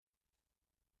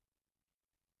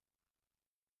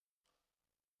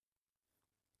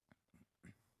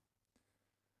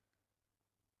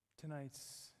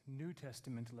Tonight's New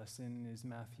Testament lesson is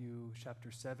Matthew chapter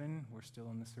 7. We're still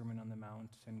in the Sermon on the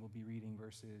Mount, and we'll be reading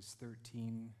verses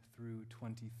 13 through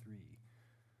 23.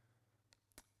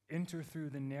 Enter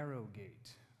through the narrow gate,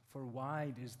 for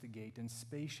wide is the gate and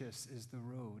spacious is the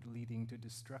road leading to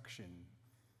destruction,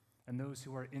 and those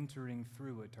who are entering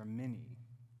through it are many.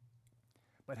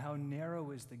 But how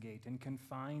narrow is the gate and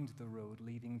confined the road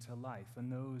leading to life, and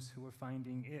those who are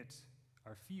finding it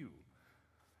are few.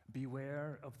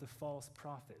 Beware of the false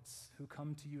prophets who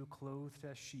come to you clothed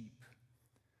as sheep,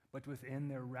 but within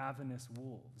they're ravenous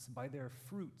wolves. By their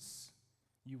fruits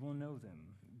you will know them.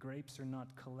 Grapes are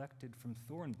not collected from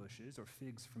thorn bushes, or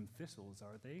figs from thistles,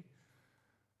 are they?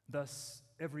 Thus,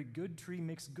 every good tree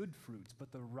makes good fruits,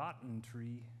 but the rotten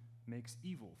tree makes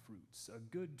evil fruits. A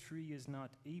good tree is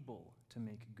not able to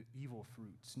make evil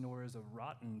fruits, nor is a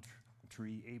rotten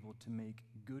tree able to make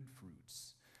good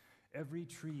fruits. Every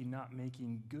tree not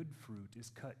making good fruit is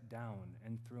cut down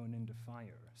and thrown into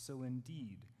fire. So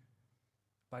indeed,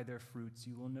 by their fruits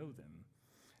you will know them.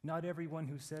 Not everyone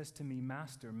who says to me,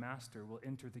 Master, Master, will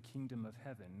enter the kingdom of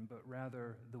heaven, but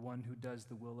rather the one who does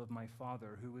the will of my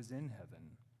Father who is in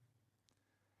heaven.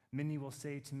 Many will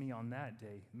say to me on that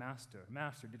day, Master,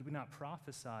 Master, did we not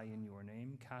prophesy in your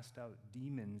name, cast out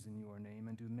demons in your name,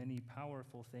 and do many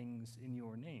powerful things in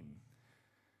your name?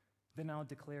 Then I'll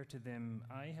declare to them,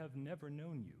 I have never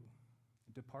known you.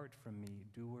 Depart from me,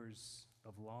 doers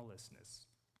of lawlessness.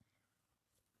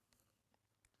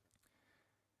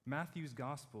 Matthew's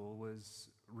gospel was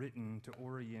written to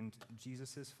orient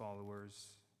Jesus' followers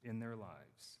in their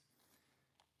lives.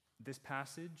 This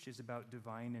passage is about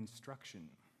divine instruction,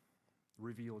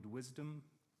 revealed wisdom,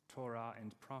 Torah,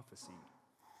 and prophecy.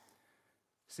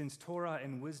 Since Torah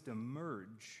and wisdom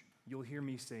merge, you'll hear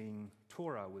me saying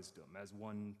Torah-wisdom as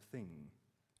one thing.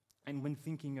 And when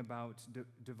thinking about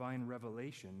divine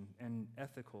revelation and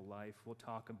ethical life, we'll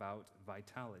talk about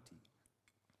vitality.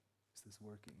 Is this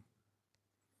working?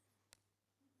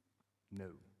 No.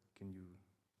 Can you?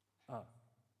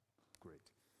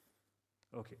 Great.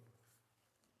 Okay.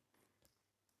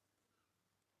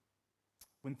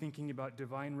 When thinking about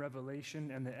divine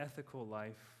revelation and the ethical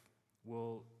life,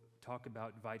 we'll talk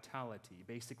about vitality,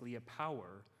 basically a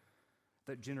power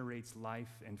that generates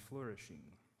life and flourishing.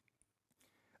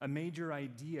 A major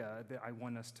idea that I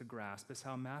want us to grasp is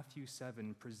how Matthew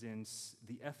 7 presents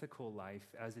the ethical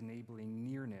life as enabling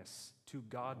nearness to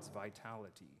God's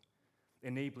vitality,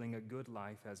 enabling a good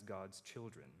life as God's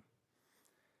children.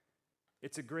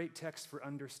 It's a great text for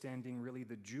understanding really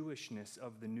the Jewishness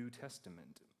of the New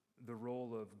Testament, the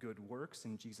role of good works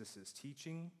in Jesus'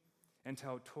 teaching, and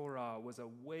how Torah was a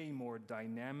way more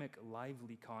dynamic,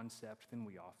 lively concept than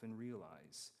we often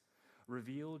realize.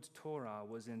 Revealed Torah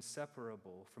was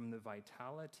inseparable from the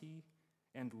vitality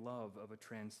and love of a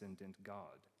transcendent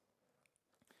God.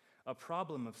 A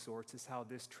problem of sorts is how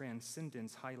this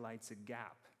transcendence highlights a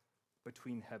gap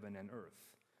between heaven and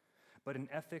earth. But an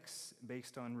ethics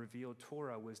based on revealed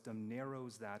Torah wisdom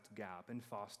narrows that gap and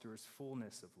fosters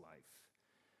fullness of life.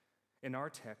 In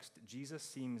our text, Jesus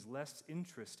seems less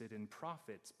interested in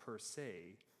prophets per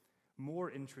se, more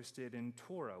interested in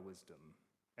Torah wisdom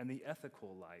and the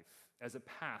ethical life as a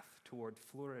path toward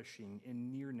flourishing in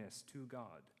nearness to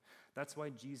God. That's why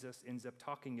Jesus ends up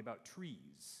talking about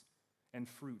trees and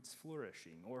fruits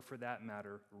flourishing, or for that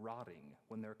matter, rotting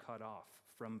when they're cut off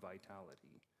from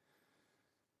vitality.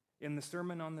 In the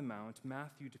Sermon on the Mount,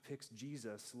 Matthew depicts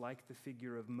Jesus like the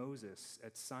figure of Moses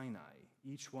at Sinai.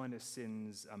 Each one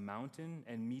ascends a mountain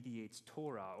and mediates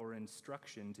Torah or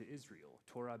instruction to Israel.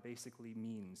 Torah basically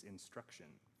means instruction.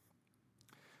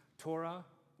 Torah,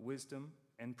 wisdom,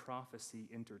 and prophecy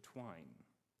intertwine.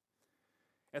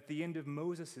 At the end of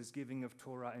Moses' giving of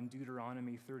Torah in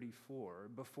Deuteronomy 34,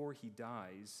 before he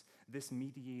dies, this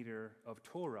mediator of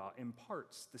Torah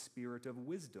imparts the spirit of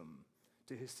wisdom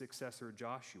to his successor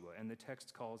Joshua, and the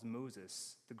text calls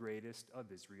Moses the greatest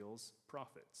of Israel's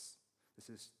prophets. This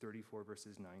is 34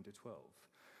 verses 9 to 12.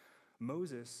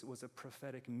 Moses was a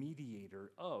prophetic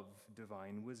mediator of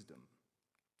divine wisdom,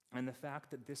 and the fact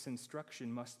that this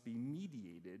instruction must be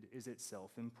mediated is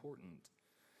itself important.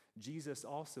 Jesus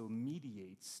also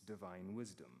mediates divine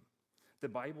wisdom. The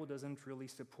Bible doesn't really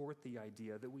support the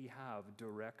idea that we have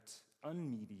direct,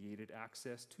 unmediated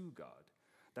access to God.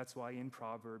 That's why in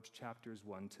Proverbs chapters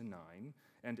 1 to 9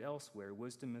 and elsewhere,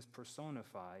 wisdom is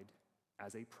personified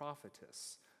as a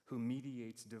prophetess who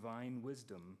mediates divine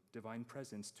wisdom, divine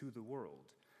presence to the world.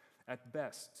 At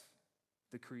best,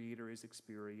 the Creator is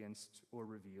experienced or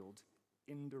revealed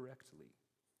indirectly.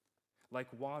 Like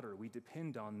water, we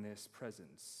depend on this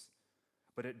presence,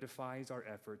 but it defies our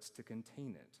efforts to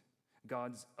contain it.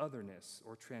 God's otherness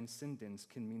or transcendence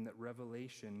can mean that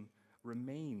revelation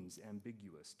remains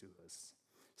ambiguous to us,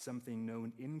 something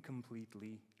known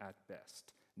incompletely at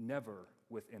best, never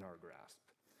within our grasp.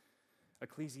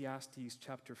 Ecclesiastes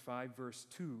chapter 5, verse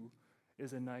 2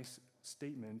 is a nice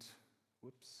statement,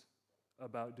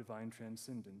 about divine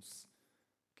transcendence.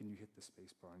 Can you hit the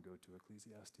space bar and go to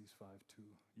Ecclesiastes 5:2?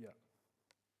 Yeah.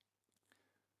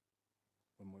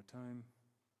 One more time.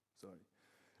 Sorry.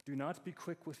 Do not be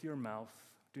quick with your mouth.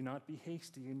 Do not be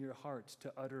hasty in your heart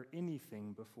to utter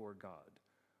anything before God.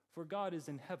 For God is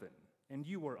in heaven, and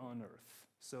you are on earth.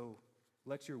 So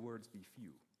let your words be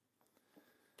few.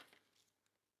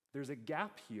 There's a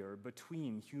gap here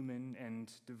between human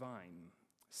and divine.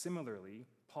 Similarly,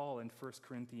 Paul in 1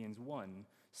 Corinthians 1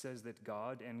 says that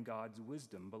God and God's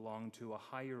wisdom belong to a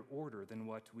higher order than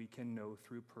what we can know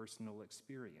through personal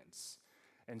experience.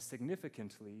 And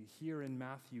significantly, here in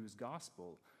Matthew's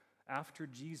gospel, after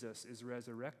Jesus is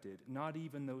resurrected, not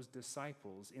even those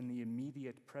disciples in the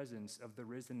immediate presence of the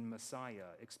risen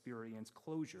Messiah experience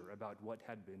closure about what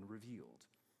had been revealed.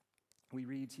 We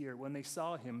read here, when they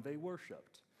saw him, they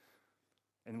worshiped.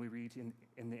 And we read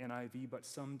in the NIV, but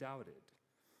some doubted.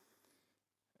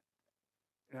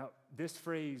 Now, this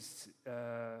phrase,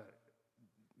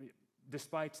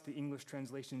 despite the English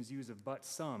translation's use of but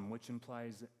some, which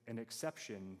implies an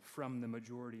exception from the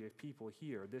majority of people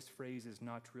here, this phrase is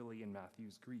not really in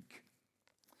Matthew's Greek.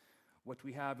 What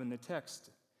we have in the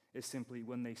text is simply,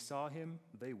 when they saw him,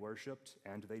 they worshiped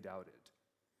and they doubted.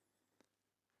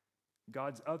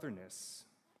 God's otherness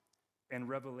and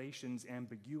Revelation's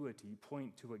ambiguity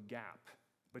point to a gap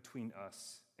between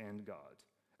us and God,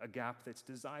 a gap that's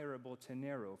desirable to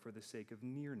narrow for the sake of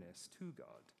nearness to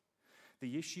God.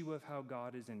 The issue of how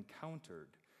God is encountered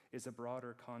is a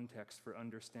broader context for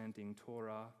understanding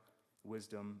Torah,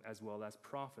 wisdom, as well as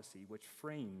prophecy, which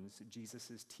frames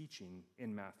Jesus' teaching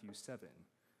in Matthew 7.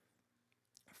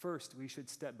 First, we should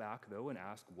step back, though, and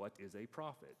ask, what is a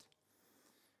prophet?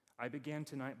 I began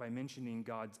tonight by mentioning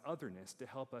God's otherness to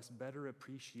help us better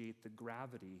appreciate the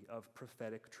gravity of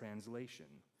prophetic translation,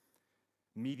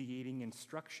 mediating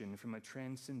instruction from a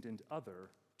transcendent other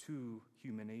to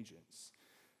human agents.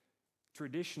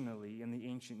 Traditionally, in the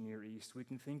ancient Near East, we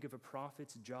can think of a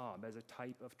prophet's job as a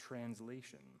type of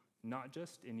translation. Not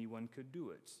just anyone could do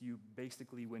it. You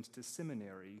basically went to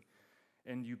seminary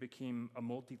and you became a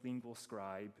multilingual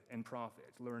scribe and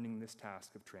prophet, learning this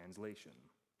task of translation.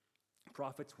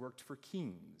 Prophets worked for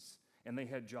kings, and they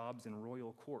had jobs in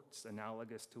royal courts,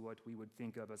 analogous to what we would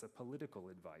think of as a political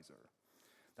advisor.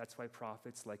 That's why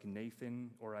prophets like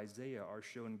Nathan or Isaiah are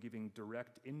shown giving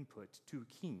direct input to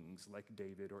kings like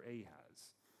David or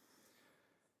Ahaz.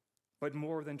 But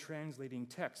more than translating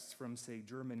texts from, say,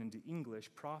 German into English,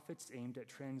 prophets aimed at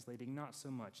translating not so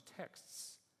much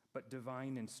texts, but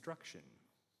divine instruction.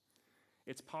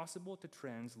 It's possible to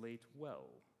translate well,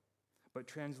 but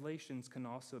translations can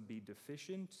also be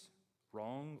deficient,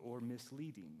 wrong, or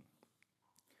misleading.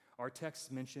 Our text's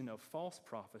mention of false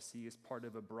prophecy is part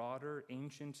of a broader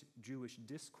ancient Jewish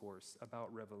discourse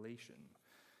about revelation.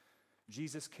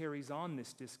 Jesus carries on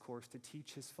this discourse to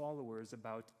teach his followers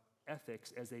about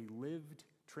ethics as a lived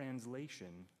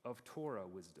translation of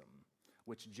Torah-wisdom,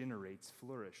 which generates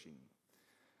flourishing.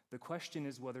 The question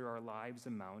is whether our lives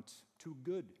amount to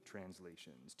good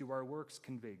translations. Do our works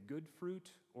convey good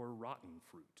fruit or rotten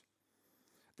fruit?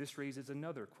 This raises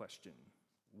another question.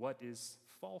 What is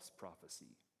false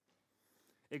prophecy?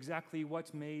 Exactly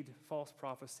what made false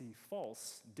prophecy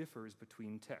false differs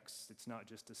between texts. It's not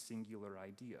just a singular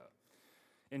idea.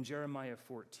 In Jeremiah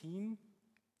 14,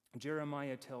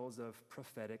 Jeremiah tells of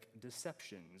prophetic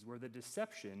deceptions, where the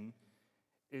deception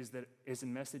is a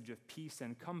message of peace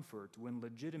and comfort when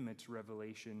legitimate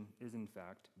revelation is in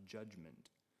fact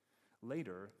judgment.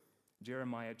 Later,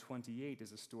 Jeremiah 28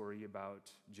 is a story about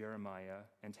Jeremiah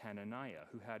and Hananiah,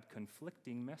 who had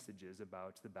conflicting messages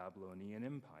about the Babylonian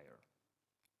Empire.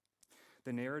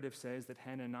 The narrative says that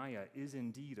Hananiah is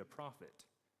indeed a prophet,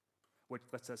 which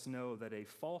lets us know that a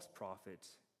false prophet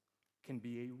can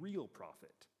be a real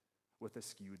prophet with a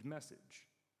skewed message.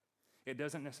 It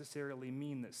doesn't necessarily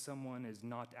mean that someone is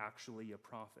not actually a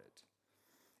prophet.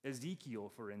 Ezekiel,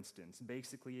 for instance,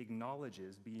 basically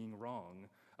acknowledges being wrong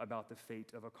about the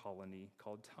fate of a colony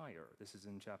called Tyre. This is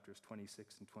in chapters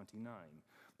 26 and 29.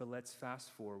 But let's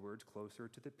fast forward closer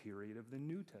to the period of the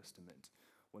New Testament.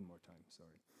 One more time, sorry.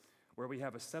 Where we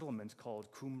have a settlement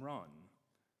called Qumran,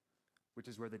 which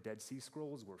is where the Dead Sea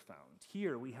Scrolls were found.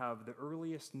 Here we have the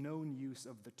earliest known use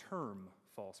of the term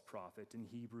false prophet in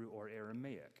Hebrew or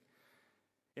Aramaic.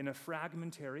 In a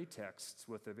fragmentary text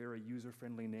with a very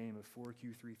user-friendly name of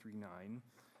 4Q339,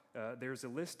 there's a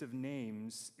list of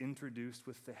names introduced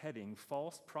with the heading,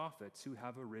 False Prophets Who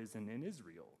Have Arisen in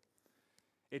Israel.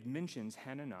 It mentions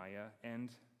Hananiah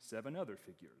and 7 other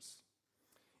figures.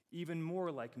 Even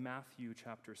more like Matthew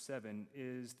chapter 7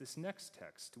 is this next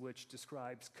text, which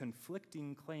describes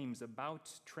conflicting claims about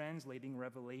translating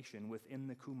Revelation within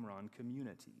the Qumran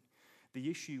community. The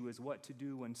issue is what to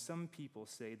do when some people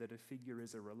say that a figure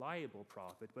is a reliable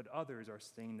prophet, but others are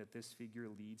saying that this figure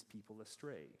leads people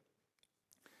astray.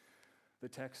 The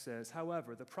text says,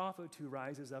 however, the prophet who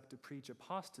rises up to preach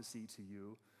apostasy to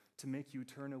you, to make you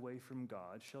turn away from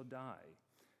God, shall die.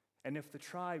 And if the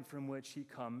tribe from which he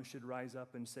comes should rise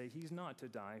up and say, he's not to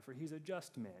die, for he's a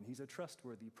just man, he's a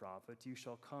trustworthy prophet, you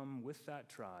shall come with that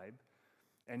tribe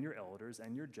and your elders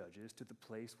and your judges to the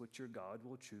place which your God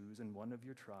will choose in one of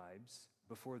your tribes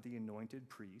before the anointed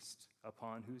priest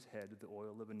upon whose head the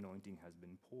oil of anointing has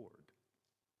been poured.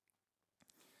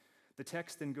 The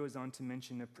text then goes on to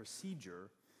mention a procedure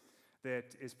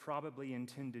that is probably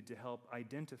intended to help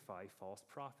identify false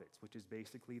prophets, which is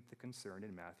basically the concern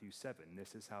in Matthew 7.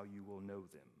 This is how you will know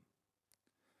them.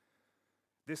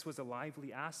 This was a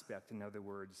lively aspect, in other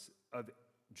words, of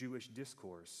Jewish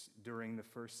discourse during the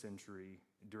first century,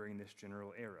 during this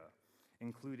general era,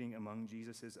 including among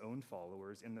Jesus' own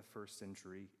followers in the first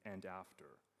century and after.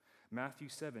 Matthew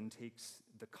 7 takes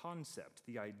the concept,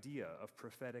 the idea of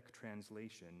prophetic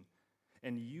translation,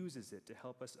 and uses it to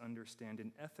help us understand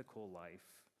an ethical life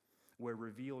where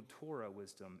revealed Torah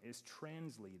wisdom is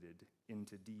translated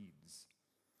into deeds.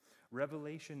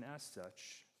 Revelation as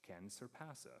such can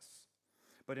surpass us,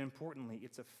 but importantly,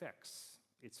 its effects,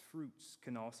 its fruits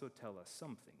can also tell us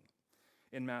something.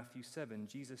 In Matthew 7,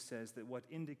 Jesus says that what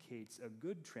indicates a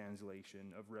good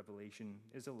translation of Revelation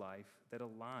is a life that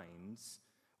aligns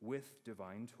with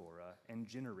divine Torah and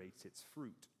generates its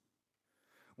fruit.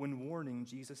 When warning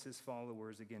Jesus'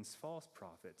 followers against false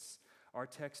prophets, our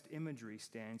text imagery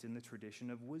stands in the tradition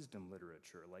of wisdom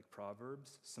literature, like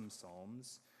Proverbs, some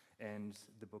Psalms, and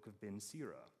the book of Ben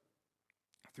Sira.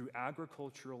 Through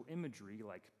agricultural imagery,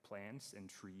 like plants and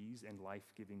trees and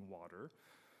life-giving water,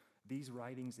 these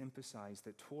writings emphasize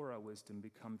that Torah wisdom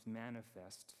becomes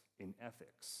manifest in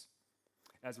ethics.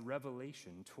 As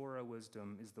revelation, Torah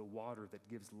wisdom is the water that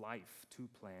gives life to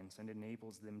plants and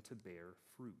enables them to bear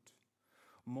fruit.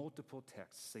 Multiple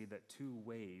texts say that 2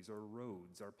 ways or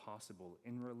roads are possible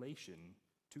in relation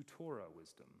to Torah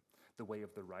wisdom, the way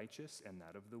of the righteous and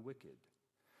that of the wicked.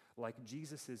 Like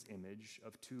Jesus' image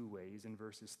of 2 ways in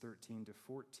verses 13 to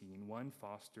 14, one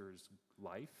fosters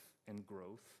life and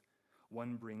growth,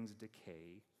 one brings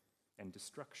decay and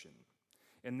destruction.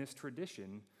 In this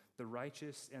tradition, the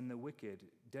righteous and the wicked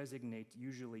designate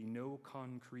usually no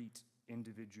concrete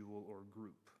individual or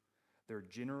group. They're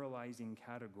generalizing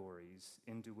categories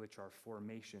into which our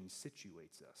formation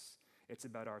situates us. It's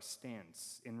about our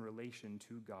stance in relation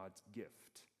to God's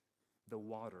gift, the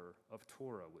water of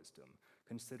Torah wisdom.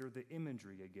 Consider the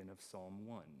imagery again of Psalm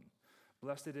 1.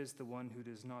 Blessed is the one who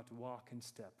does not walk in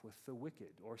step with the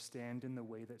wicked, or stand in the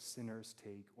way that sinners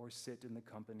take, or sit in the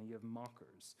company of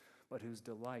mockers, but whose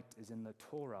delight is in the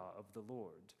Torah of the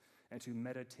Lord, and who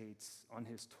meditates on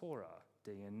his Torah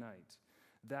day and night.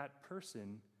 That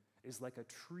person is like a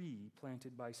tree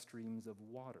planted by streams of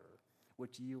water,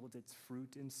 which yields its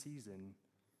fruit in season,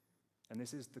 and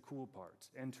this is the cool part,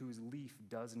 and whose leaf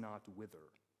does not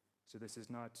wither. So this is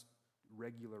not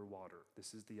regular water.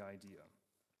 This is the idea.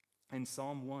 In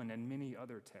Psalm 1 and many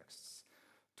other texts,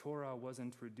 Torah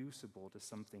wasn't reducible to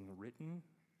something written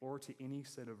or to any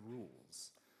set of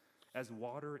rules. As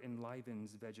water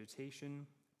enlivens vegetation,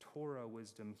 Torah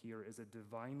wisdom here is a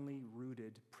divinely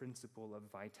rooted principle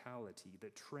of vitality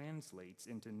that translates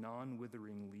into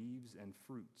non-withering leaves and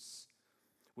fruits,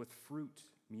 with fruit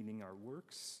meaning our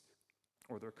works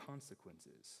or their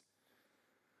consequences.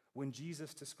 When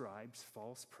Jesus describes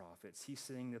false prophets, he's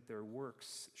saying that their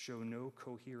works show no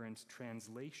coherent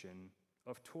translation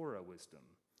of Torah wisdom.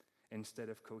 Instead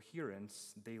of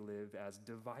coherence, they live as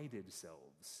divided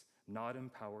selves, not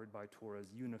empowered by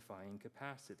Torah's unifying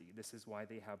capacity. This is why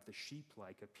they have the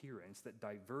sheep-like appearance that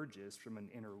diverges from an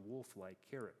inner wolf-like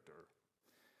character.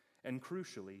 And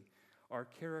crucially, our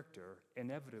character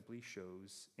inevitably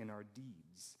shows in our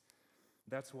deeds.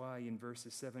 That's why in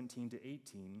verses 17 to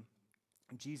 18,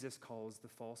 Jesus calls the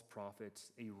false prophet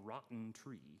a rotten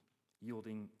tree,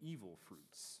 yielding evil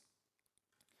fruits.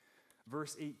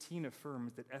 Verse 18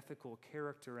 affirms that ethical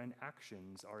character and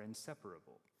actions are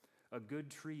inseparable. A good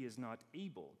tree is not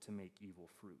able to make evil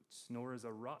fruits, nor is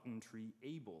a rotten tree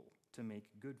able to make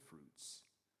good fruits.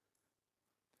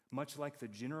 Much like the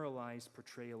generalized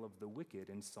portrayal of the wicked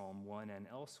in Psalm 1 and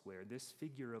elsewhere, this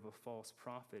figure of a false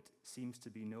prophet seems to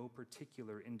be no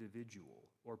particular individual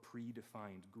or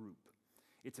predefined group.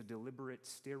 It's a deliberate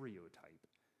stereotype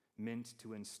meant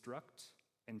to instruct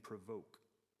and provoke.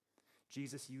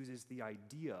 Jesus uses the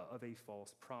idea of a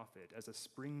false prophet as a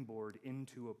springboard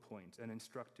into a point, an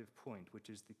instructive point, which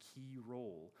is the key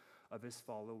role of his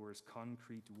followers'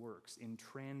 concrete works in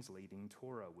translating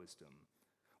Torah wisdom,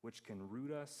 which can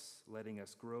root us, letting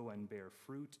us grow and bear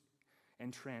fruit,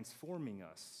 and transforming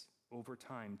us over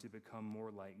time to become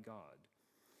more like God.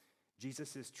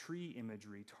 Jesus' tree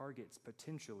imagery targets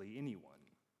potentially anyone.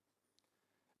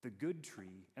 The good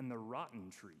tree and the rotten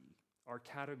tree are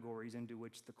categories into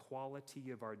which the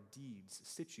quality of our deeds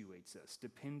situates us,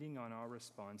 depending on our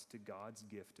response to God's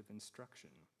gift of instruction.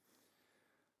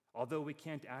 Although we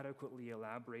can't adequately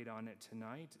elaborate on it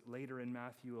tonight, later in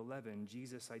Matthew 11,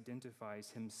 Jesus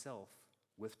identifies himself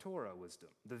with Torah wisdom,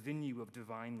 the venue of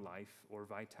divine life or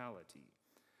vitality.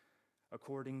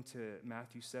 According to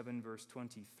Matthew 7, verse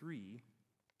 23,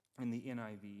 in the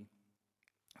NIV,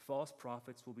 false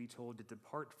prophets will be told to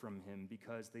depart from him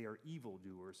because they are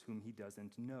evildoers whom he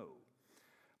doesn't know.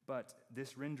 But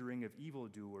this rendering of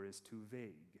evildoer is too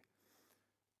vague.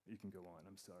 You can go on,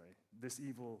 I'm sorry. This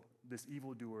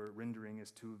evildoer rendering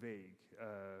is too vague.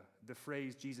 The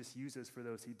phrase Jesus uses for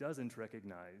those he doesn't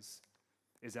recognize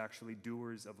is actually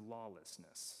doers of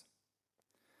lawlessness.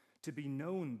 To be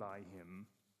known by him,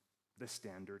 the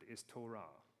standard is Torah.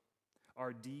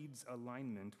 Our deeds'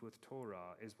 alignment with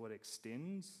Torah is what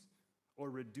extends or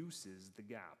reduces the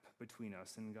gap between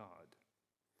us and God.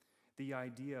 The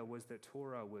idea was that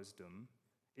Torah wisdom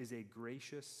is a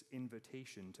gracious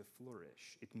invitation to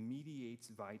flourish. It mediates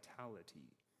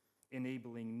vitality,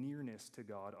 enabling nearness to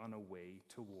God on a way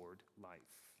toward life.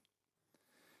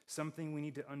 Something we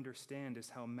need to understand is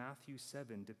how Matthew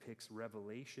 7 depicts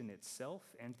revelation itself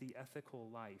and the ethical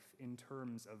life in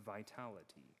terms of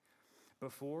vitality.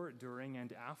 Before, during,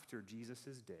 and after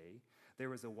Jesus' day, there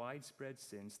was a widespread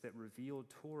sense that revealed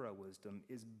Torah wisdom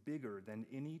is bigger than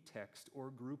any text or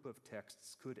group of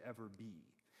texts could ever be,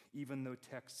 even though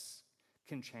texts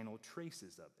can channel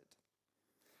traces of it.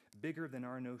 Bigger than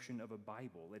our notion of a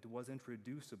Bible, it wasn't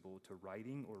reducible to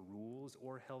writing or rules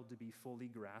or held to be fully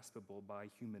graspable by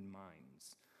human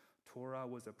minds. Torah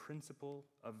was a principle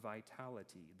of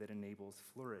vitality that enables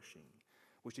flourishing,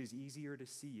 which is easier to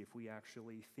see if we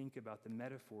actually think about the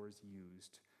metaphors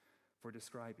used for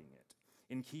describing it.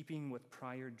 In keeping with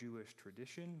prior Jewish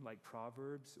tradition, like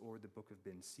Proverbs or the book of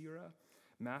Ben Sira,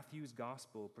 Matthew's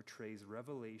gospel portrays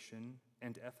revelation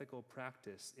and ethical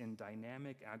practice in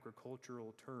dynamic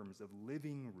agricultural terms of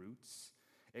living roots,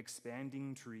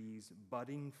 expanding trees,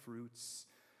 budding fruits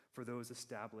for those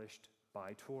established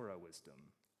by Torah wisdom.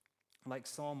 Like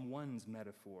Psalm 1's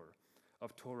metaphor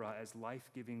of Torah as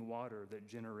life-giving water that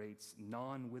generates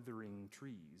non-withering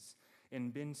trees,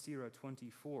 in Ben Sira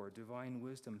 24, divine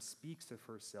wisdom speaks of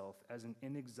herself as an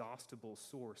inexhaustible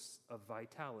source of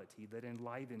vitality that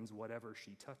enlivens whatever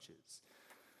she touches.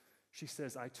 She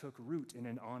says, I took root in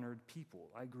an honored people.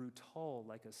 I grew tall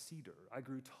like a cedar. I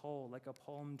grew tall like a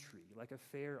palm tree, like a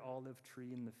fair olive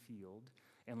tree in the field,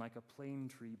 and like a plane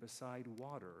tree beside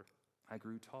water. I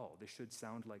grew tall. This should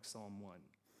sound like Psalm 1.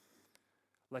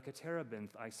 Like a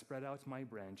terebinth, I spread out my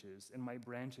branches, and my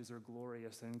branches are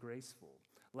glorious and graceful.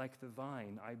 Like the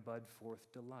vine, I bud forth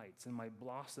delights, and my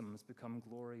blossoms become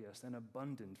glorious and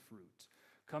abundant fruit.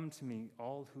 Come to me,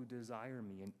 all who desire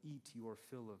me, and eat your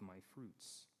fill of my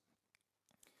fruits.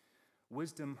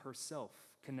 Wisdom herself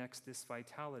connects this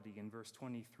vitality in verse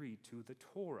 23 to the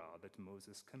Torah that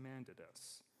Moses commanded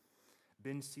us.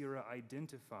 Ben Sira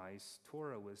identifies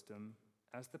Torah wisdom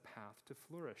as the path to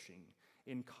flourishing,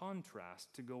 in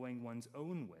contrast to going one's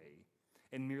own way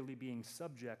and merely being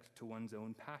subject to one's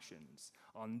own passions.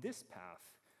 On this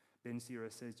path, Ben Sira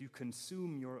says, you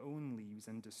consume your own leaves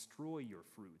and destroy your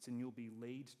fruits, and you'll be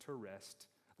laid to rest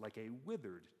like a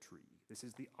withered tree. This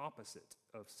is the opposite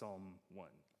of Psalm 1.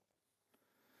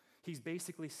 He's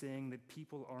basically saying that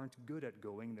people aren't good at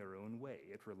going their own way,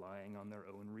 at relying on their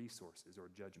own resources or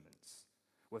judgments.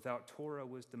 Without Torah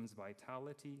wisdom's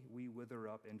vitality, we wither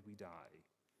up and we die.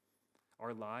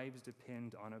 Our lives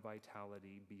depend on a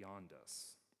vitality beyond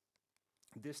us.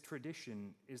 This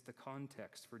tradition is the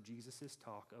context for Jesus'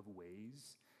 talk of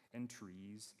ways and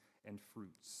trees and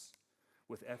fruits,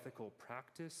 with ethical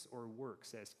practice or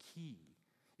works as key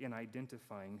in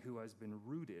identifying who has been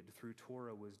rooted through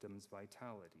Torah wisdom's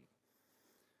vitality.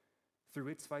 Through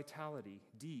its vitality,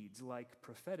 deeds like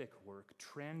prophetic work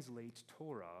translate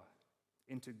Torah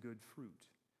into good fruit.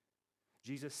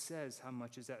 Jesus says how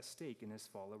much is at stake in his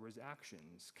followers'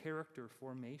 actions. Character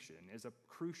formation is a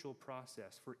crucial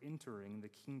process for entering the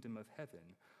kingdom of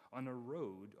heaven on a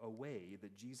road, a way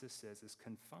that Jesus says is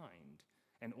confined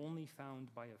and only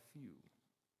found by a few.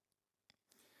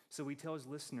 So he tells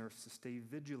listeners to stay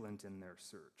vigilant in their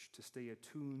search, to stay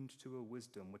attuned to a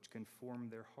wisdom which can form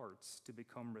their hearts to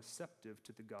become receptive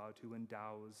to the God who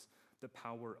endows the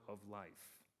power of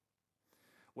life.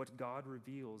 What God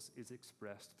reveals is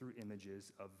expressed through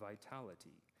images of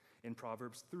vitality. In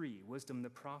Proverbs 3, wisdom the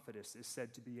prophetess is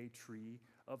said to be a tree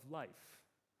of life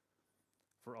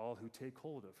for all who take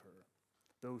hold of her.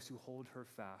 Those who hold her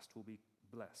fast will be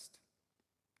blessed.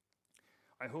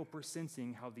 I hope we're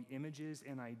sensing how the images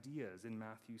and ideas in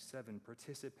Matthew 7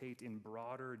 participate in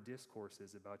broader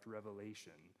discourses about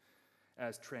revelation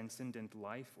as transcendent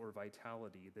life or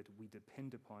vitality that we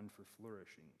depend upon for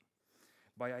flourishing.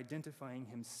 By identifying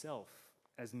himself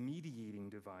as mediating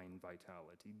divine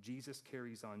vitality, Jesus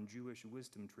carries on Jewish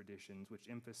wisdom traditions which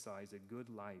emphasize a good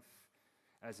life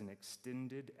as an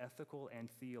extended ethical and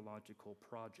theological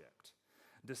project.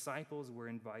 Disciples were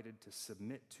invited to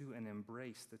submit to and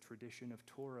embrace the tradition of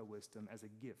Torah wisdom as a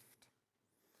gift,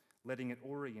 letting it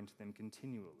orient them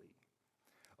continually.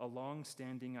 A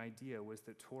long-standing idea was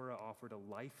that Torah offered a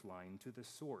lifeline to the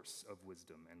source of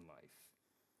wisdom and life,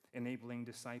 enabling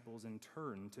disciples in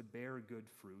turn to bear good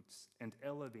fruits and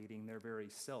elevating their very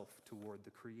self toward the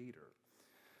Creator.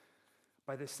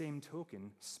 By the same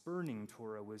token, spurning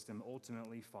Torah wisdom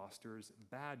ultimately fosters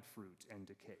bad fruit and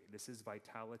decay. This is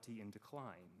vitality in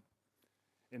decline.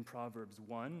 In Proverbs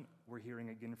 1, we're hearing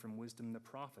again from wisdom the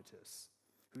prophetess,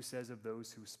 who says of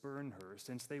those who spurn her,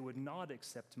 "Since they would not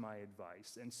accept my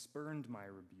advice and spurned my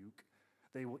rebuke,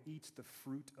 they will eat the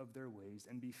fruit of their ways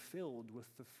and be filled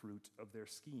with the fruit of their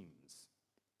schemes."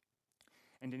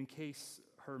 And in case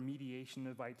her mediation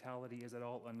of vitality is at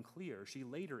all unclear, she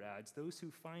later adds, "Those who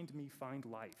find me find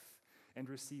life and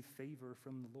receive favor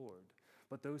from the Lord.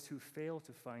 But those who fail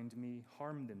to find me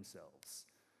harm themselves."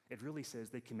 It really says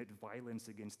they commit violence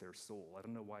against their soul. I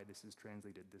don't know why this is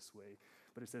translated this way,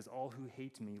 but it says, "All who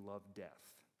hate me love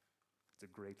death." It's a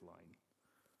great line.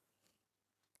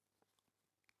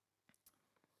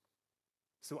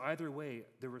 So either way,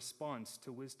 the response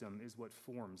to wisdom is what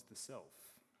forms the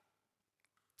self.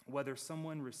 Whether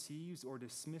someone receives or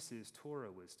dismisses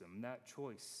Torah wisdom, that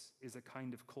choice is a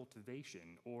kind of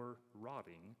cultivation or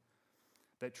rotting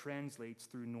that translates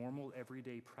through normal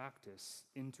everyday practice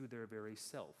into their very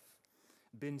self.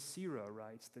 Ben Sira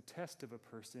writes, "The test of a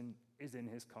person is in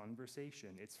his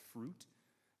conversation. Its fruit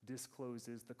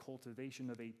discloses the cultivation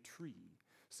of a tree.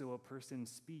 So a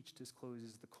person's speech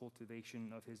discloses the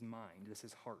cultivation of his mind." This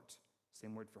is heart.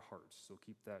 Same word for heart, so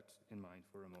keep that in mind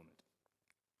for a moment.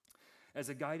 As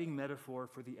a guiding metaphor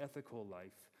for the ethical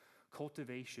life,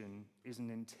 cultivation is an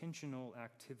intentional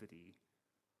activity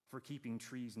for keeping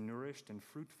trees nourished and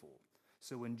fruitful.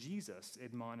 So when Jesus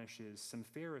admonishes some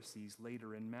Pharisees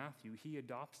later in Matthew, he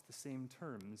adopts the same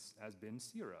terms as Ben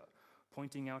Sira,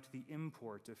 pointing out the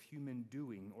import of human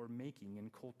doing or making in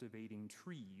cultivating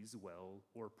trees well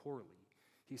or poorly.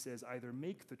 He says, either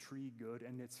make the tree good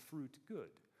and its fruit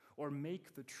good, or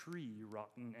make the tree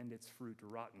rotten and its fruit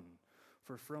rotten.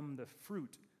 For from the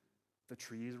fruit the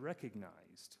tree is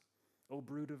recognized. O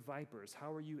brood of vipers,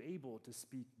 how are you able to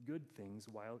speak good things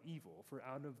while evil? For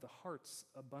out of the heart's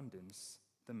abundance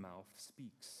the mouth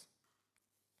speaks.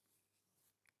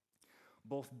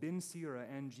 Both Ben Sira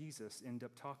and Jesus end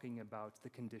up talking about the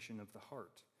condition of the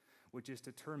heart, which is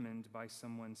determined by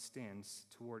someone's stance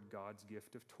toward God's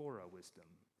gift of Torah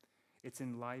wisdom. Its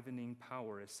enlivening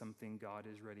power is something God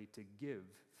is ready to give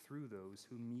through those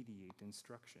who mediate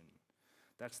instruction.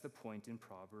 That's the point in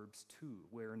Proverbs 2,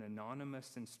 where an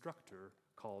anonymous instructor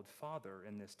called Father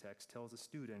in this text tells a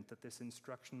student that this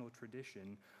instructional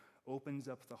tradition opens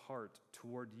up the heart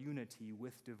toward unity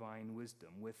with divine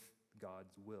wisdom, with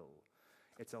God's will.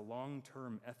 It's a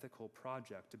long-term ethical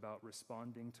project about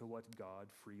responding to what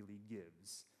God freely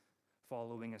gives,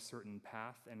 following a certain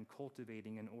path and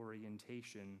cultivating an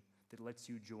orientation that lets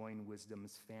you join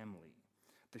wisdom's family.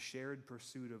 The shared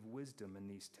pursuit of wisdom in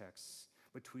these texts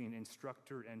between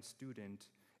instructor and student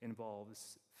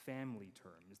involves family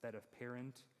terms, that of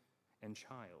parent and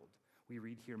child. We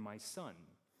read here, "My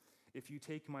son, if you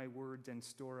take my words and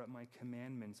store up my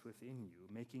commandments within you,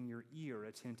 making your ear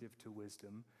attentive to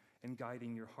wisdom and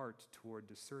guiding your heart toward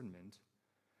discernment,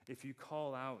 if you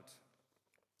call out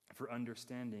for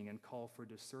understanding and call for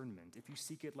discernment, if you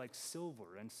seek it like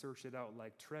silver and search it out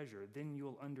like treasure, then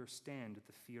you'll understand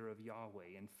the fear of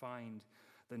Yahweh and find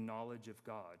the knowledge of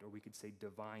God," or we could say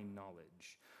divine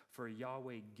knowledge. "For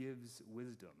Yahweh gives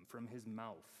wisdom. From his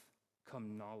mouth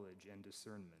come knowledge and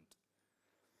discernment.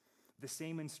 The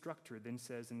same instructor then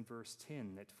says in verse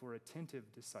 10 that for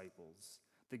attentive disciples,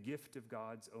 the gift of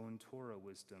God's own Torah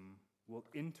wisdom will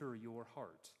enter your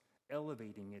heart,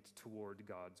 elevating it toward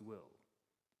God's will.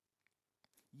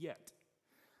 Yet,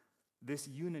 this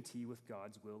unity with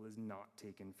God's will is not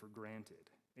taken for granted.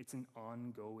 It's an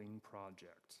ongoing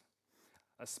project.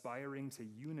 Aspiring to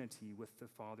unity with the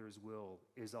Father's will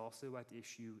is also at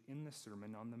issue in the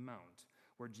Sermon on the Mount,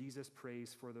 where Jesus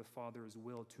prays for the Father's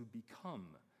will to become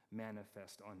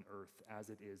manifest on earth as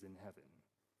it is in heaven.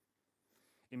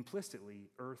 Implicitly,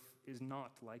 earth is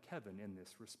not like heaven in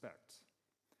this respect.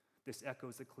 This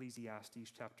echoes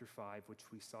Ecclesiastes chapter 5,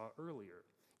 which we saw earlier.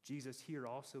 Jesus here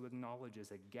also acknowledges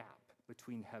a gap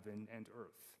between heaven and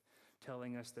earth,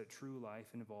 telling us that true life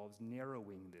involves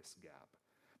narrowing this gap,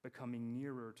 becoming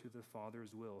nearer to the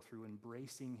Father's will through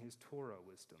embracing his Torah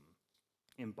wisdom,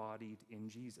 embodied in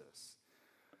Jesus.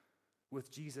 With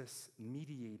Jesus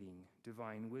mediating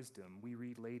divine wisdom, we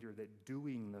read later that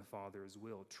doing the Father's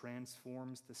will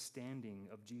transforms the standing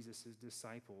of Jesus'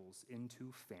 disciples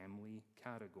into family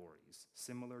categories,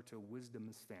 similar to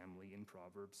wisdom's family in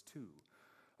Proverbs 2.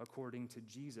 According to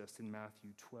Jesus in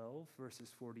Matthew 12,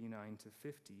 verses 49 to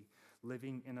 50,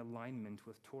 living in alignment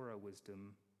with Torah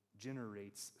wisdom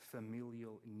generates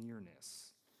familial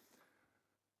nearness.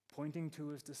 Pointing to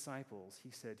his disciples,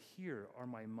 he said, "Here are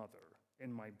my mother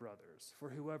and my brothers, for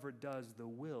whoever does the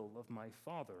will of my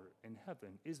Father in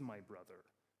heaven is my brother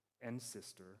and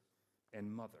sister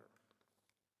and mother."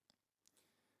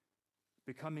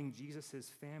 Becoming Jesus'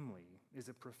 family is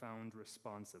a profound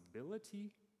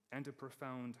responsibility and a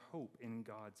profound hope in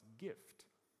God's gift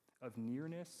of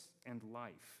nearness and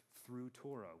life through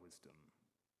Torah wisdom.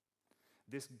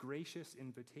 This gracious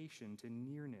invitation to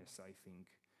nearness, I think,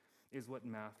 is what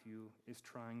Matthew is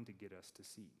trying to get us to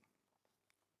see.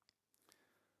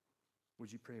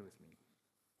 Would you pray with me?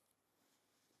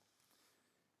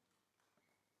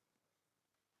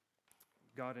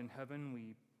 God in heaven,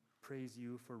 we praise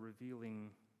you for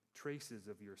revealing traces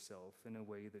of yourself in a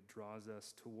way that draws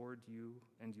us toward you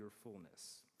and your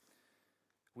fullness.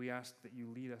 We ask that you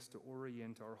lead us to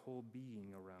orient our whole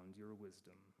being around your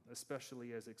wisdom,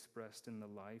 especially as expressed in the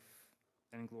life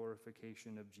and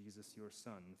glorification of Jesus, your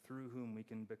Son, through whom we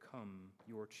can become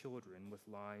your children with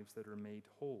lives that are made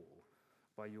whole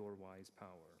by your wise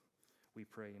power. We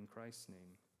pray in Christ's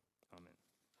name. Amen.